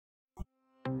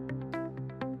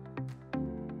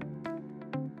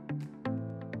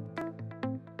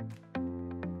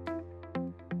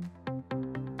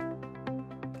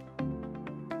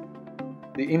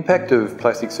The impact of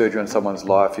plastic surgery on someone's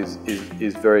life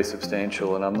is very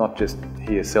substantial, and I'm not just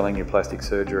here selling you plastic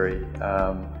surgery.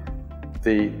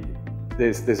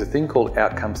 There's a thing called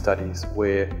outcome studies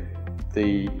where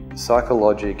the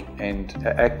psychologic and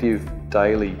active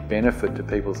daily benefit to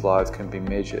people's lives can be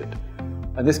measured.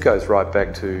 And this goes right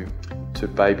back to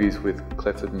babies with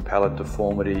cleft lip and palate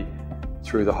deformity,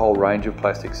 through the whole range of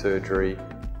plastic surgery,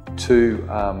 to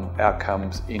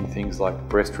outcomes in things like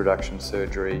breast reduction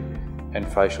surgery and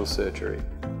facial surgery.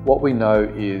 What we know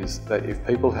is that if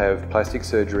people have plastic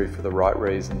surgery for the right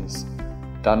reasons,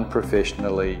 done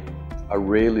professionally, are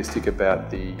realistic about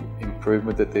the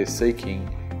improvement that they're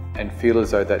seeking, and feel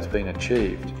as though that's been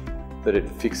achieved, that it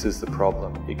fixes the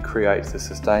problem. It creates a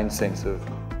sustained sense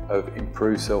of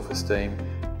improved self-esteem.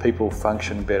 People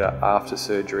function better after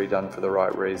surgery done for the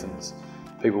right reasons.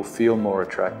 People feel more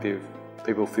attractive,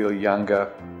 people feel younger,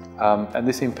 and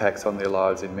this impacts on their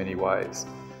lives in many ways.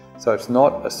 So it's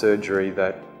not a surgery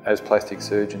that, as plastic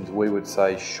surgeons, we would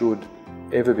say should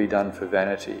ever be done for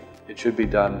vanity. It should be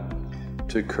done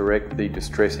to correct the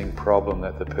distressing problem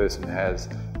that the person has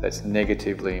that's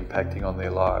negatively impacting on their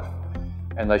life.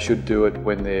 And they should do it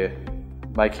when they're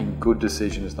making good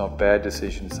decisions, not bad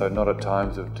decisions, so not at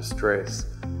times of distress.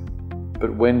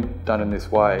 But when done in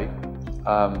this way,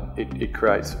 it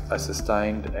creates a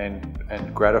sustained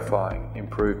and gratifying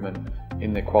improvement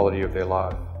in the quality of their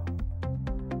life.